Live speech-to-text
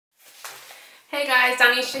Hey guys,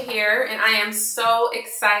 Danisha here, and I am so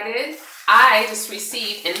excited. I just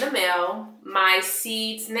received in the mail my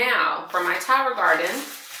seeds now for my tower garden.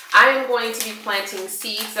 I am going to be planting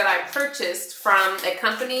seeds that I purchased from a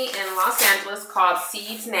company in Los Angeles called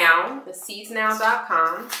Seeds Now, the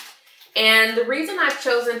seedsnow.com. And the reason I've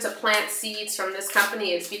chosen to plant seeds from this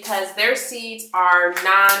company is because their seeds are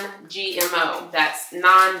non-GMO, that's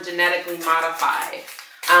non-genetically modified.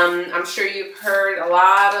 I'm sure you've heard a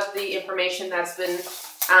lot of the information that's been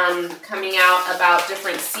coming out about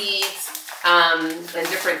different seeds and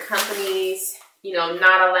different companies, you know,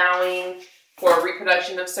 not allowing for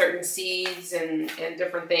reproduction of certain seeds and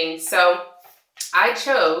different things. So I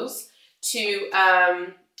chose to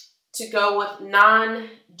go with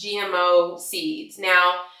non-GMO seeds.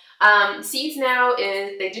 Now, Seeds Now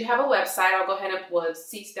they do have a website. I'll go ahead and put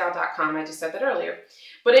seedsnow.com. I just said that earlier.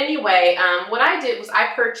 But anyway, what I did was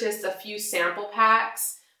I purchased a few sample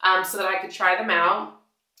packs so that I could try them out.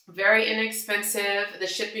 Very inexpensive. The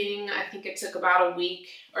shipping, I think it took about a week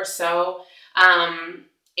or so.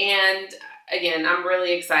 And again, I'm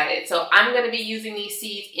really excited. So I'm going to be using these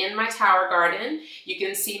seeds in my tower garden. You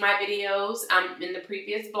can see my videos in the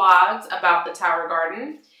previous blogs about the tower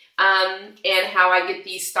garden and how I get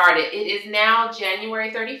these started. It is now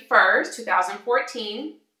January 31st,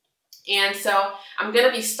 2014. And so I'm going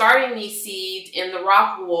to be starting these seeds in the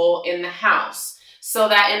rock wool in the house so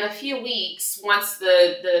that in a few weeks, once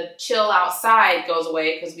the chill outside goes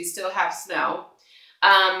away, because we still have snow,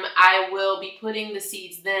 I will be putting the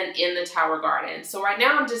seeds then in the tower garden. So right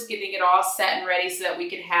now I'm just getting it all set and ready so that we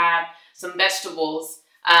can have some vegetables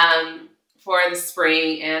for the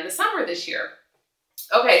spring and the summer this year.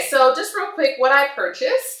 Okay, so just real quick what I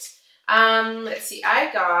purchased. Let's see,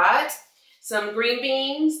 I got some green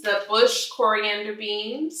beans, the bush coriander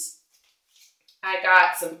beans. I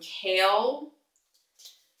got some kale.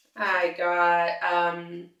 I got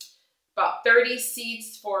about 30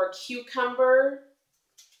 seeds for cucumber.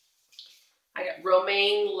 I got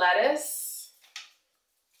romaine lettuce.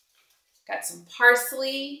 Got some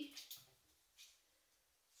parsley,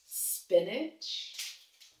 spinach,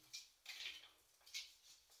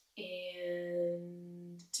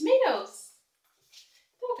 and tomatoes.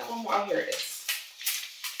 I got one more. Oh, here it is.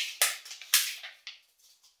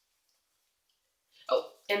 Oh,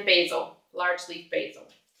 and basil, large leaf basil.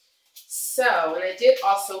 So, and I did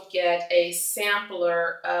also get a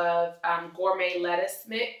sampler of gourmet lettuce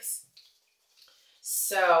mix.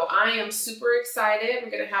 So I am super excited.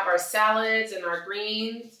 We're going to have our salads and our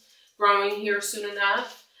greens growing here soon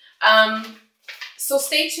enough. So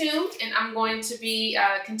stay tuned, and I'm going to be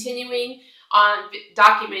continuing on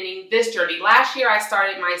documenting this journey. Last year I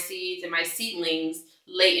started my seeds and my seedlings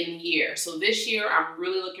late in the year. So this year I'm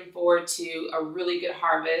really looking forward to a really good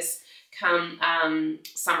harvest come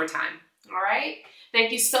summertime. All right.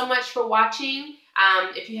 Thank you so much for watching.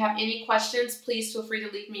 If you have any questions, please feel free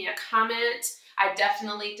to leave me a comment. I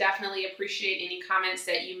definitely appreciate any comments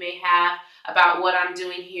that you may have about what I'm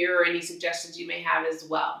doing here or any suggestions you may have as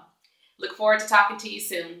well. Look forward to talking to you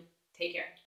soon. Take care.